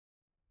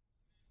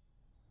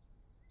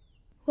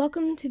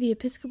Welcome to the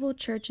Episcopal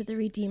Church of the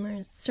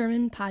Redeemer's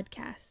Sermon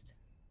Podcast.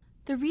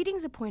 The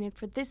readings appointed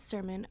for this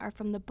sermon are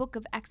from the book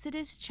of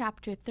Exodus,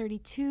 chapter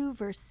 32,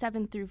 verse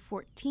 7 through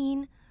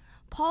 14,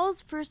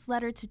 Paul's first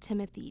letter to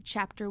Timothy,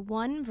 chapter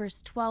 1,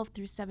 verse 12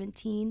 through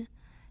 17,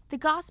 the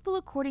Gospel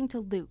according to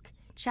Luke,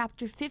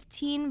 chapter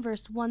 15,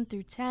 verse 1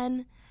 through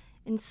 10,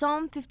 and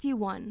Psalm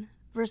 51,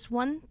 verse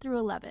 1 through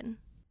 11.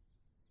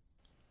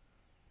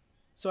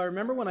 So I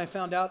remember when I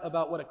found out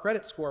about what a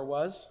credit score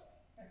was,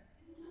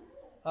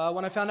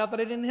 when I found out that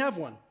I didn't have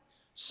one.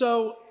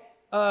 So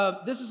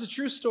this is a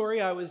true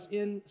story. I was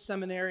in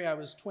seminary. I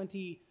was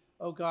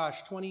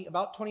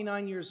about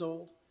 29 years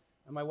old.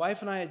 And my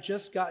wife and I had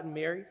just gotten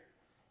married,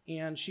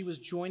 and she was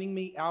joining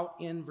me out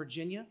in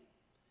Virginia.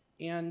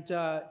 And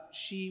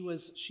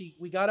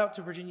we got out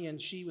to Virginia, and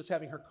she was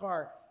having her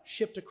car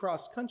shipped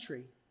across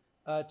country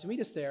to meet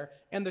us there.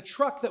 And the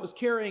truck that was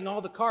carrying all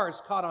the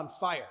cars caught on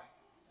fire.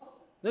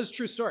 This is a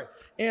true story.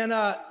 And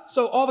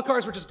so all the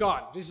cars were just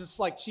gone. It was just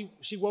like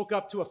she woke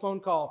up to a phone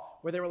call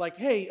where they were like,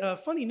 hey,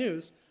 funny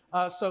news.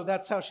 So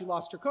that's how she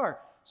lost her car.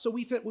 So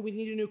we thought we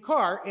need a new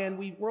car, and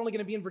we're only going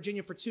to be in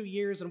Virginia for 2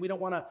 years, and we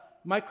don't want to,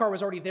 my car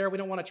was already there. We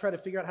don't want to try to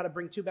figure out how to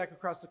bring two back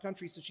across the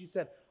country. So she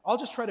said, I'll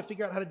just try to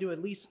figure out how to do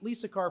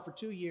lease a car for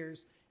 2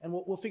 years, and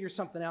we'll figure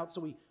something out. So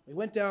we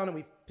went down and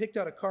we picked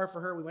out a car for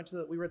her. We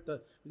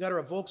got her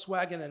a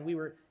Volkswagen, and we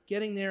were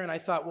getting there, and I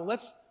thought, well,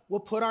 we'll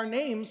put our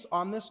names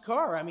on this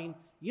car. I mean,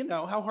 you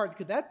know, how hard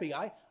could that be?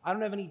 I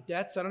don't have any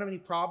debts. I don't have any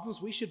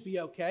problems. We should be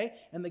okay.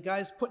 And the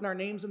guy's putting our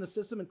names in the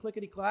system and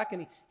clickety-clack,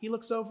 and he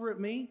looks over at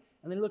me,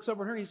 and then he looks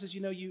over at her, and he says, you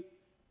know, you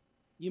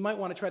might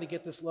want to try to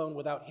get this loan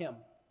without him.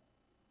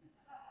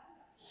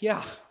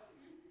 Yeah.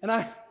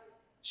 And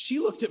she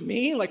looked at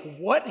me like,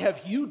 what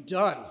have you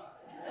done?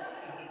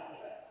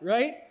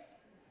 Right?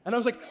 And I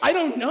was like, I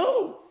don't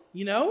know,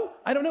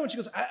 I don't know. And she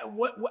goes,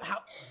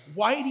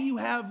 why do you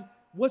have,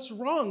 what's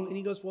wrong? And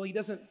he goes, well, he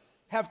doesn't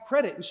have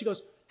credit. And she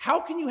goes, how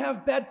can you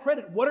have bad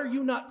credit? What are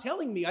you not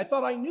telling me? I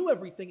thought I knew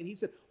everything. And he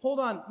said, hold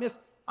on, miss,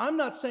 I'm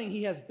not saying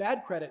he has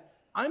bad credit.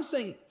 I'm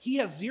saying he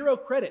has zero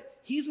credit.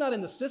 He's not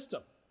in the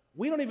system.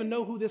 We don't even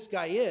know who this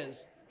guy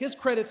is. His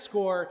credit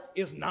score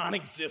is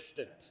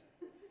non-existent.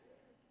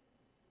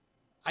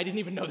 I didn't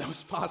even know that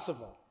was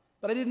possible.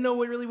 But I didn't know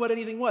really what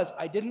anything was.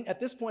 At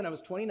this point, I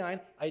was 29.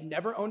 I had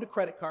never owned a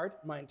credit card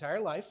my entire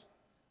life.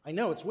 I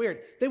know, it's weird.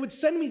 They would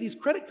send me these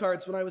credit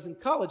cards when I was in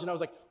college, and I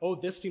was like, oh,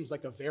 this seems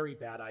like a very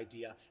bad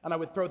idea. And I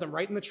would throw them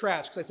right in the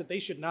trash, because I said, they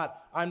should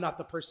not. I'm not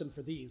the person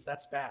for these.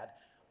 That's bad.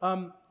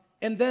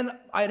 And then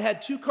I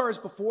had 2 cars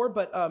before,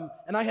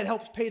 and I had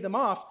helped pay them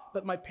off,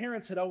 but my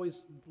parents had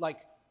always,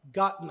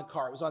 gotten the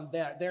car. It was on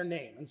their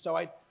name. And so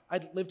I'd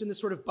lived in this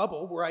sort of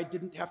bubble where I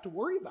didn't have to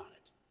worry about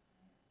it.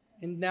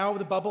 And now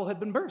the bubble had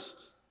been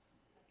burst.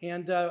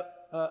 And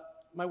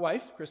my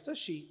wife, Krista,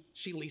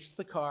 she leased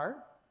the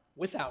car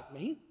without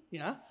me,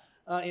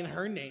 in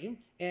her name.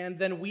 And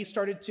then we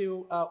started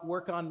to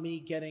work on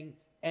me getting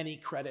any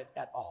credit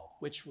at all,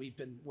 which we've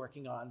been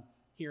working on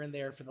here and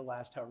there for the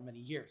last however many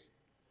years.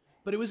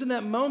 But it was in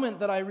that moment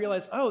that I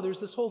realized, oh,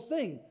 there's this whole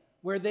thing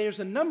where there's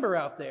a number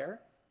out there,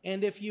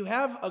 and if you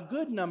have a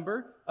good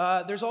number,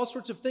 there's all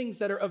sorts of things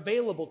that are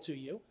available to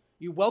you.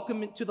 You're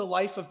welcome into the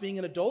life of being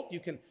an adult. You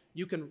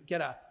can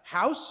get a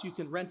house, you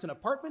can rent an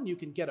apartment, you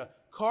can get a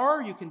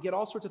car, you can get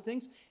all sorts of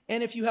things.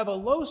 And if you have a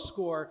low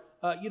score,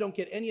 you don't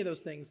get any of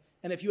those things.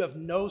 And if you have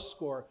no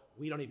score,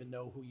 we don't even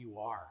know who you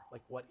are.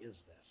 Like, what is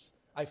this?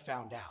 I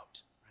found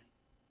out. Right?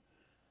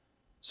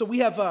 So we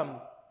have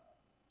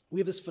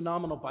this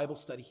phenomenal Bible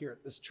study here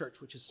at this church,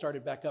 which has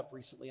started back up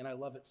recently, and I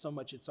love it so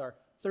much. It's our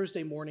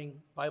Thursday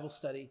morning Bible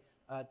study,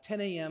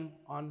 10 a.m.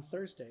 on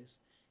Thursdays.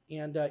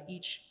 And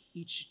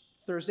each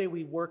Thursday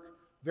we work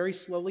very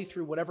slowly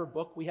through whatever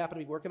book we happen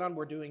to be working on.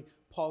 We're doing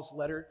Paul's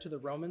letter to the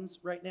Romans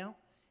right now.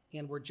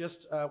 And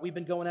we've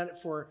been going at it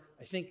for,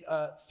 I think,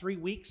 3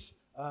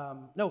 weeks.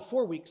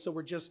 4 weeks. So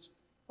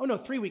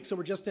 3 weeks. So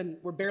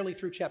we're barely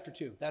through chapter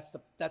 2. That's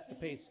the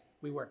pace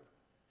we work.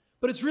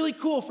 But it's really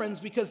cool, friends,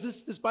 because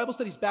this Bible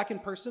study is back in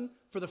person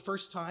for the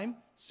first time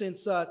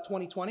since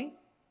 2020.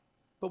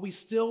 But we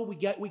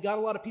got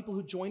a lot of people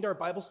who joined our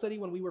Bible study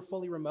when we were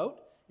fully remote.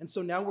 And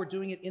so now we're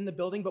doing it in the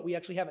building, but we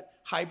actually have it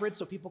hybrid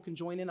so people can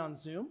join in on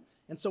Zoom.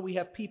 And so we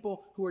have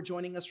people who are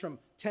joining us from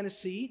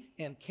Tennessee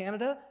and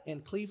Canada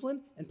and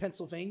Cleveland and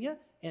Pennsylvania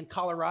and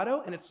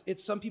Colorado. And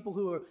it's some people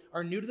who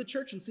are new to the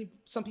church and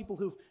some people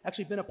who've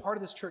actually been a part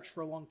of this church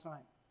for a long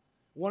time.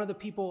 One of the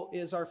people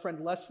is our friend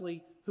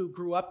Leslie, who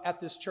grew up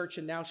at this church,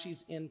 and now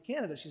she's in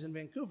Canada. She's in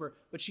Vancouver,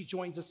 but she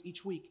joins us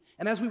each week.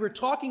 And as we were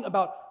talking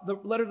about the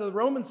letter to the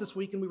Romans this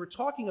week, and we were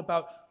talking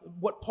about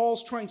what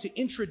Paul's trying to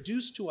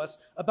introduce to us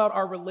about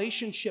our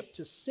relationship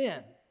to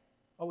sin,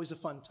 always a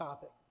fun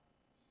topic,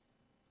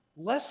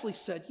 Leslie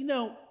said,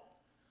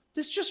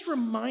 this just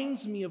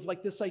reminds me of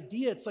this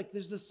idea. It's like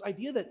there's this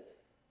idea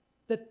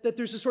that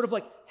there's this sort of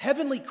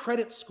heavenly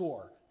credit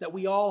score that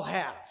we all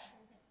have,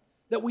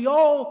 that we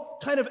all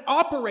kind of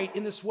operate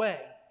in this way,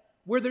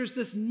 where there's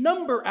this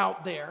number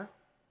out there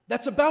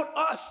that's about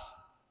us.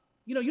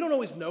 You don't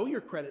always know your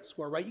credit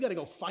score, right? You got to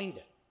go find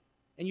it.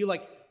 And you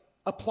like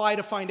apply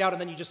to find out,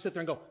 and then you just sit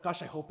there and go,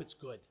 gosh, I hope it's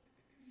good.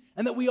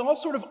 And that we all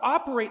sort of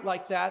operate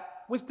like that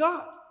with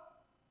God.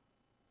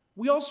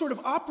 We all sort of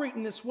operate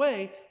in this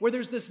way where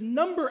there's this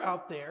number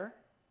out there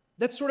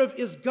that sort of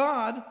is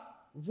God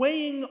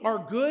weighing our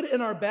good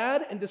and our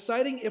bad and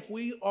deciding if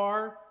we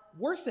are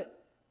worth it,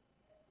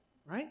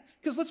 right?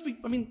 Because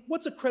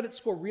what's a credit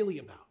score really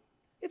about?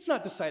 It's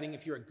not deciding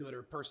if you're a good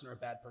or person or a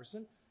bad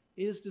person.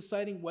 It is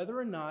deciding whether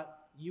or not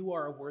you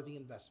are a worthy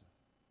investment.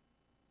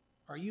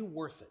 Are you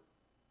worth it?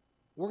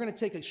 We're going to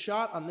take a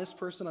shot on this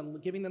person, on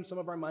giving them some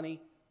of our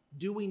money.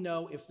 Do we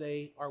know if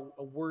they are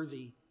a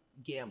worthy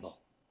gamble?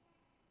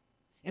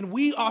 And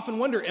we often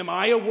wonder, am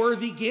I a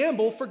worthy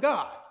gamble for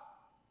God?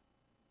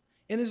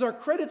 And is our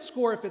credit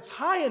score, if it's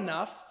high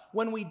enough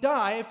when we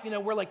die, if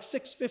we're like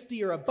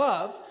 650 or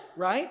above,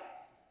 right?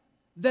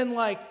 Then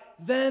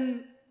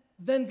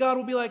God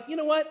will be like, you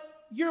know what?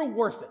 You're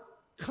worth it.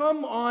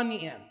 Come on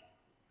in,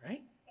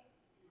 right?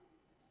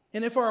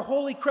 And if our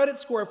holy credit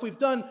score, if we've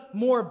done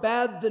more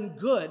bad than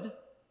good,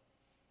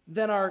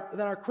 then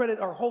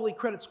our holy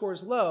credit score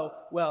is low,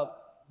 well,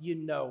 you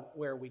know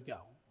where we go,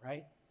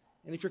 right?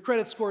 And if your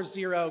credit score is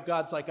 0,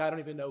 God's like, I don't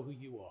even know who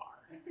you are.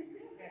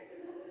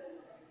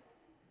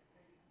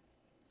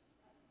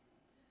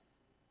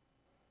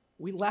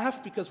 We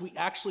laugh because we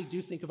actually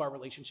do think of our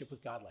relationship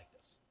with God like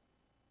this.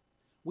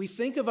 We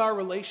think of our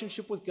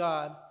relationship with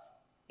God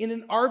in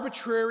an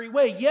arbitrary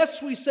way.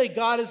 Yes, we say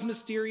God is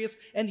mysterious,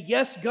 and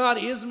yes, God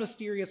is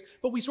mysterious,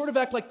 but we sort of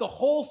act like the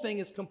whole thing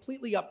is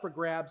completely up for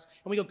grabs.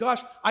 And we go,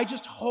 gosh, I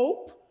just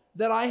hope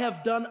that I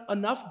have done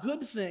enough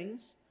good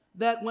things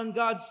that when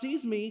God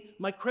sees me,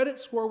 my credit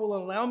score will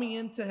allow me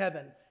into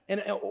heaven.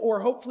 Or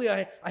hopefully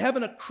I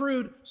haven't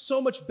accrued so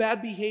much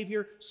bad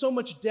behavior, so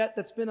much debt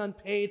that's been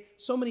unpaid,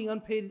 so many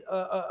unpaid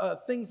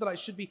things that I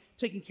should be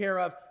taking care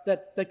of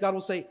that God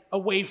will say,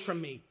 away from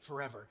me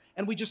forever.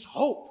 And we just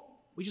hope.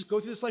 We just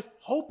go through this life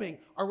hoping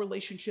our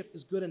relationship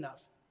is good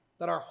enough,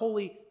 that our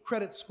holy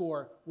credit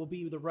score will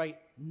be the right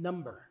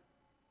number.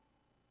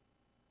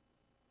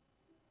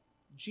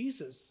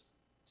 Jesus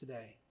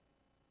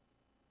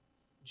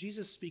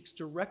speaks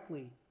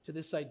directly to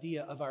this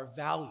idea of our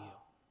value,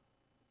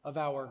 of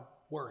our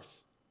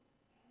worth.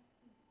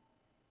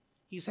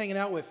 He's hanging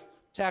out with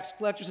tax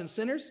collectors and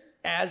sinners,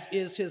 as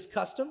is his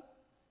custom.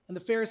 And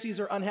the Pharisees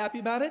are unhappy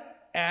about it,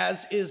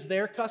 as is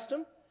their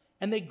custom.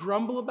 And they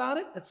grumble about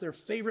it. That's their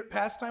favorite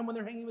pastime when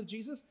they're hanging with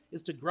Jesus,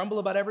 is to grumble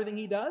about everything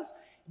he does.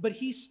 But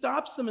he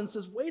stops them and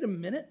says, wait a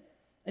minute.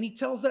 And he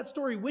tells that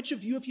story. Which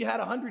of you, if you had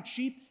 100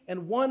 sheep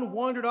and one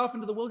wandered off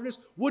into the wilderness,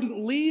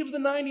 wouldn't leave the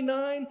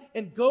 99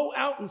 and go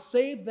out and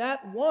save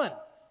that one?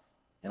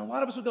 And a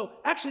lot of us would go,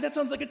 actually, that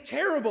sounds like a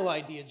terrible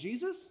idea,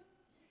 Jesus.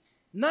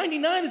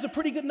 99 is a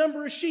pretty good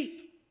number of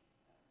sheep.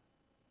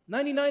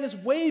 99 is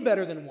way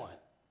better than 1.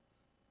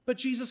 But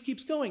Jesus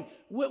keeps going.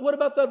 What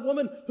about that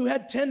woman who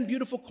had 10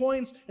 beautiful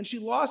coins and she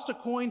lost a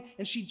coin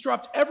and she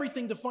dropped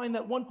everything to find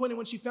that one coin, and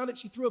when she found it,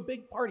 she threw a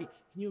big party?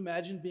 Can you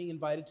imagine being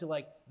invited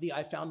to the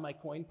I found my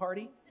coin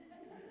party?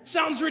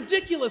 Sounds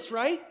ridiculous,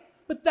 right?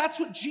 But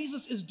that's what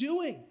Jesus is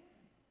doing.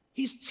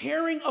 He's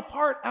tearing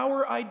apart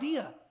our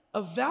idea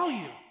of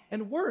value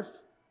and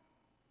worth.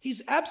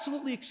 He's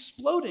absolutely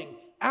exploding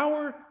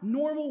our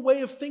normal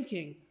way of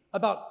thinking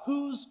about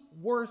who's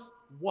worth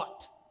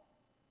what.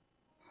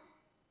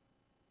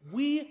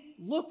 We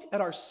look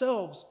at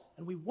ourselves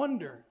and we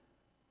wonder,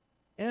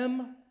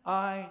 am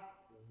I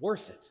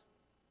worth it?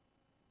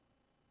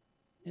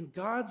 And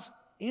God's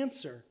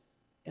answer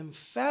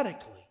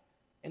emphatically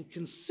and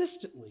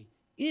consistently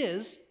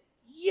is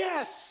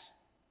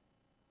yes,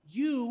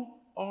 you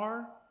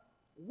are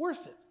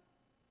worth it.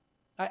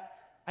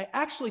 I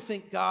actually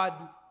think God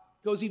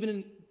goes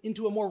even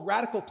into a more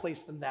radical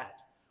place than that.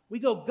 We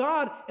go,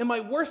 God, am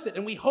I worth it?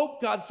 And we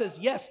hope God says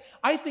yes.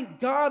 I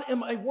think, God,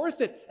 am I worth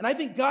it? And I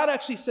think God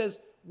actually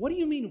says, what do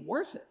you mean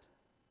worth it?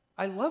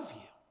 I love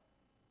you.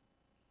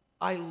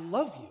 I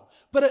love you.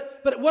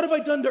 But what have I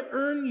done to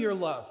earn your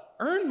love?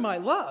 Earn my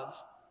love?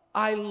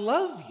 I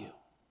love you.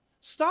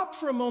 Stop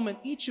for a moment,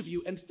 each of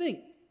you, and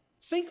think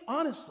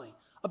honestly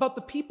about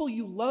the people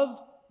you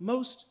love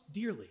most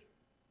dearly.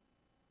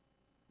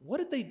 What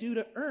did they do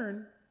to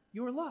earn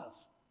your love?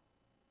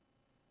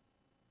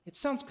 It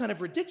sounds kind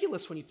of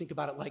ridiculous when you think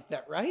about it like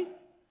that, right?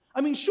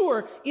 I mean,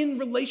 sure, in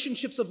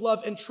relationships of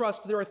love and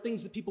trust, there are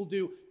things that people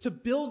do to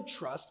build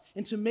trust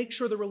and to make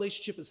sure the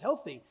relationship is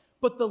healthy.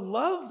 But the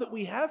love that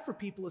we have for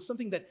people is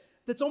something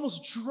that's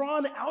almost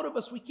drawn out of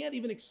us. We can't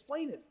even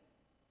explain it.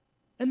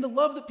 And the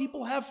love that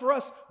people have for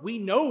us, we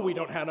know we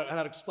don't know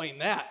how to explain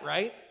that,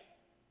 right?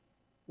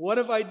 What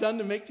have I done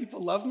to make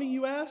people love me,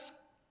 you ask?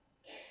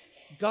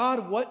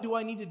 God, what do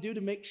I need to do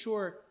to make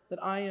sure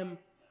that I am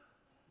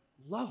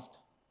loved?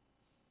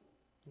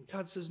 And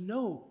God says,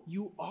 no,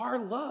 you are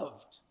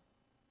loved.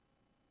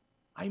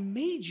 I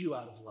made you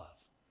out of love.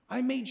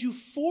 I made you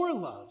for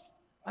love.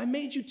 I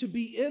made you to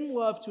be in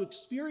love, to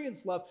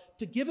experience love,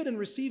 to give it and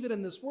receive it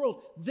in this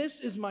world.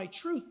 This is my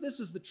truth. This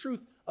is the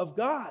truth of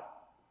God.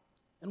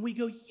 And we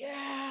go,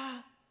 yeah,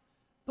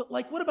 But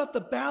like, what about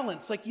the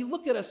balance? Like, you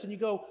look at us and you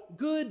go,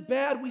 good,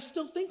 bad, we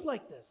still think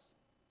like this.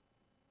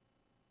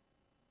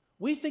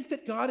 We think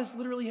that God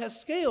literally has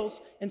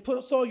scales and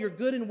puts all your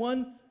good in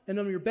one and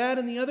then your bad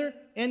in the other,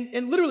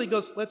 and literally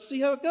goes, let's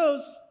see how it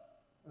goes.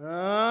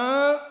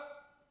 I'm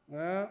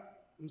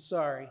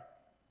sorry.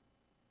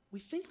 We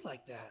think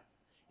like that.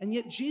 And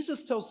yet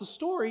Jesus tells the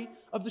story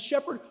of the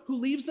shepherd who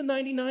leaves the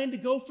 99 to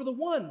go for the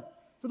one,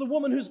 for the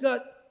woman who's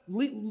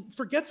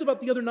forgets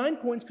about the other 9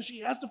 coins because she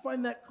has to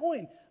find that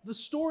coin. The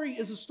story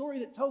is a story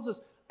that tells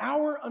us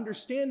our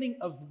understanding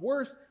of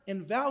worth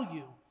and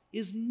value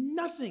is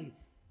nothing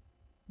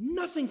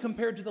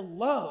compared to the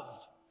love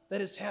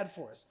that is had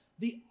for us.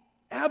 The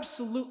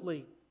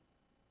absolutely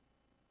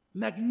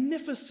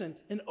magnificent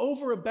and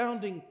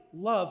overabounding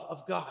love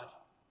of God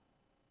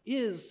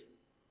is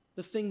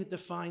the thing that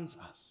defines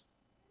us.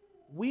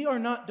 We are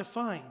not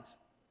defined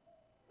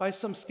by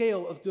some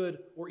scale of good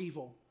or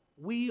evil.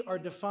 We are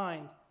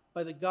defined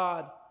by the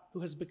God who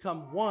has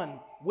become one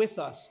with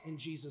us in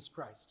Jesus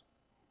Christ.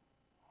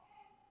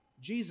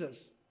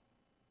 Jesus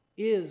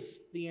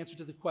is the answer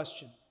to the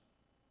question,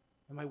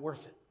 am I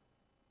worth it?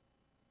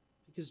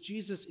 Because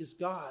Jesus is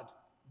God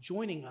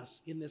joining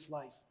us in this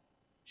life,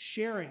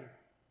 sharing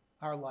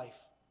our life,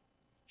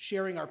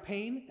 sharing our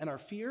pain and our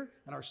fear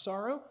and our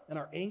sorrow and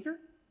our anger,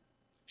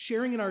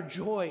 sharing in our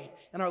joy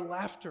and our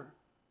laughter,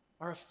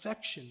 our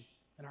affection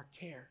and our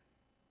care.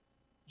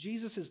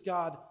 Jesus is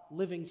God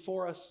living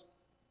for us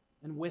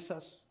and with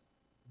us,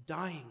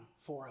 dying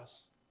for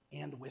us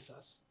and with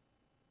us,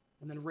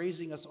 and then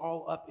raising us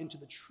all up into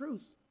the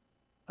truth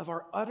of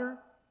our utter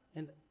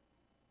and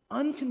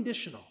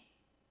unconditional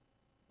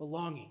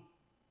belonging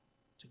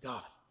to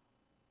God.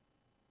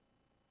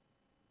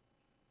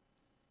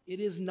 It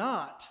is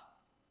not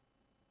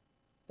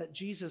that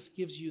Jesus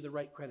gives you the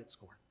right credit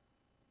score.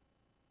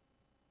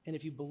 And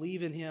if you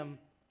believe in him,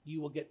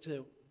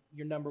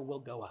 your number will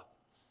go up.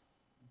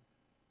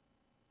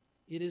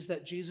 It is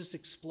that Jesus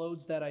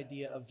explodes that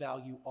idea of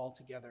value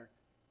altogether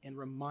and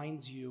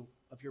reminds you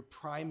of your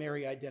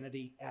primary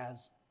identity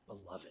as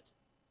beloved.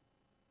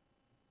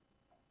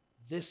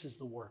 This is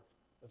the work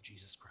of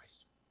Jesus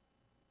Christ.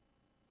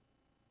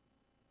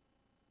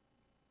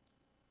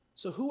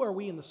 So who are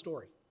we in the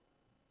story?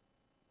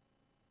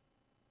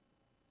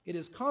 It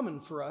is common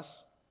for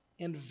us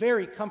and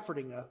very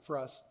comforting for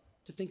us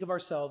to think of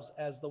ourselves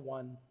as the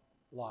one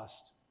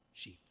lost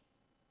sheep.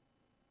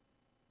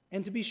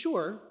 And to be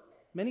sure,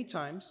 many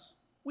times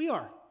we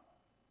are.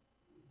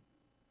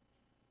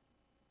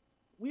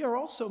 We are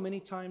also many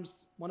times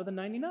one of the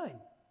 99,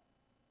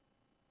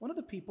 one of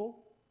the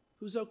people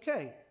who's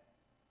okay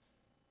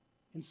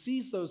and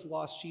sees those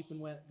lost sheep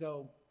and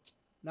go,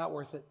 not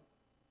worth it.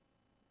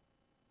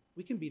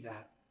 We can be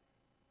that.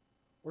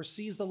 Or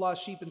sees the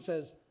lost sheep and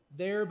says,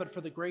 there, but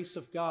for the grace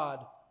of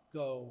God,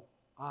 go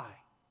I.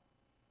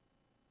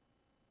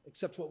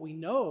 Except what we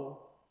know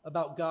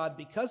about God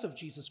because of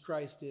Jesus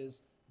Christ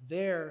is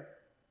there,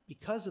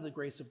 because of the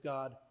grace of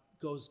God,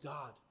 goes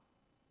God.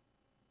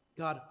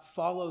 God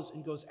follows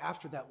and goes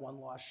after that one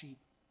lost sheep.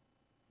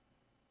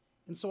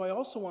 And so I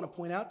also want to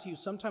point out to you,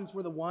 sometimes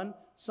we're the one,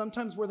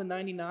 sometimes we're the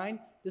 99.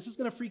 This is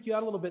going to freak you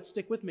out a little bit.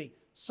 Stick with me.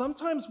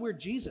 Sometimes we're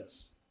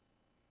Jesus.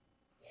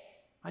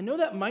 I know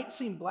that might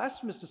seem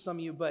blasphemous to some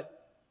of you, but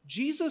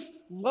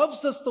Jesus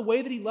loves us the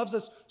way that he loves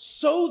us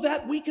so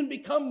that we can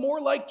become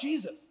more like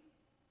Jesus.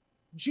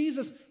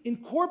 Jesus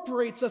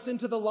incorporates us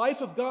into the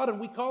life of God, and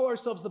we call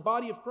ourselves the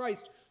body of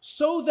Christ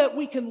so that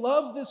we can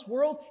love this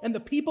world and the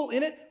people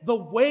in it the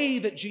way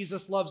that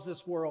Jesus loves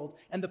this world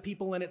and the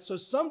people in it. So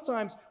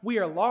sometimes we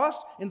are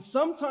lost and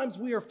sometimes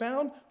we are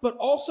found, but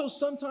also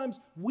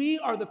sometimes we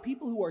are the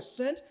people who are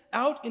sent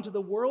out into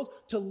the world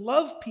to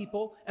love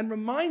people and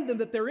remind them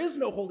that there is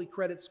no holy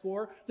credit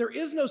score. There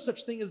is no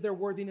such thing as their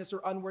worthiness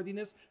or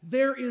unworthiness.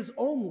 There is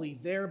only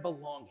their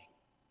belonging.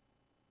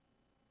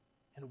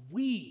 And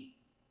we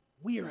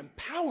are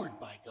empowered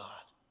by God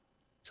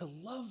to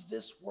love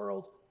this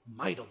world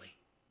mightily.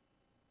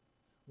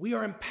 We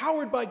are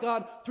empowered by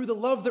God through the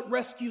love that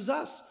rescues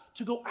us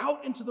to go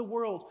out into the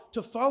world,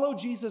 to follow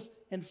Jesus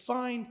and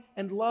find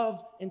and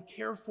love and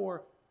care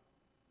for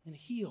and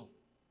heal.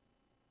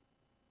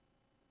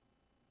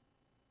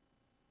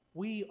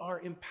 We are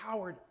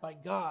empowered by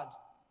God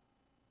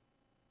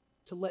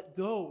to let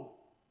go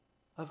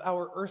of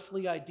our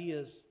earthly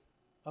ideas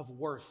of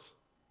worth,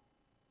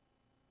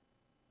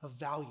 of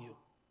value.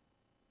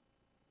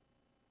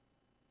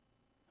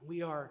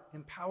 We are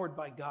empowered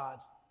by God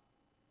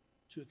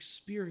to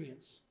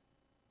experience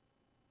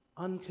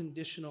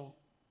unconditional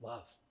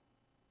love.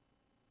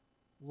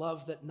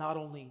 Love that not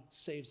only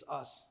saves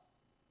us,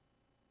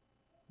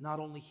 not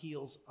only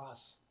heals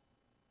us,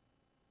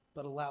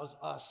 but allows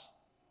us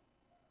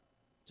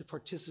to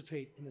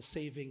participate in the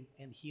saving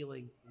and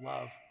healing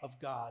love of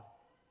God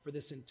for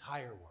this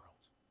entire world.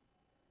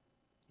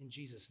 In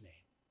Jesus' name.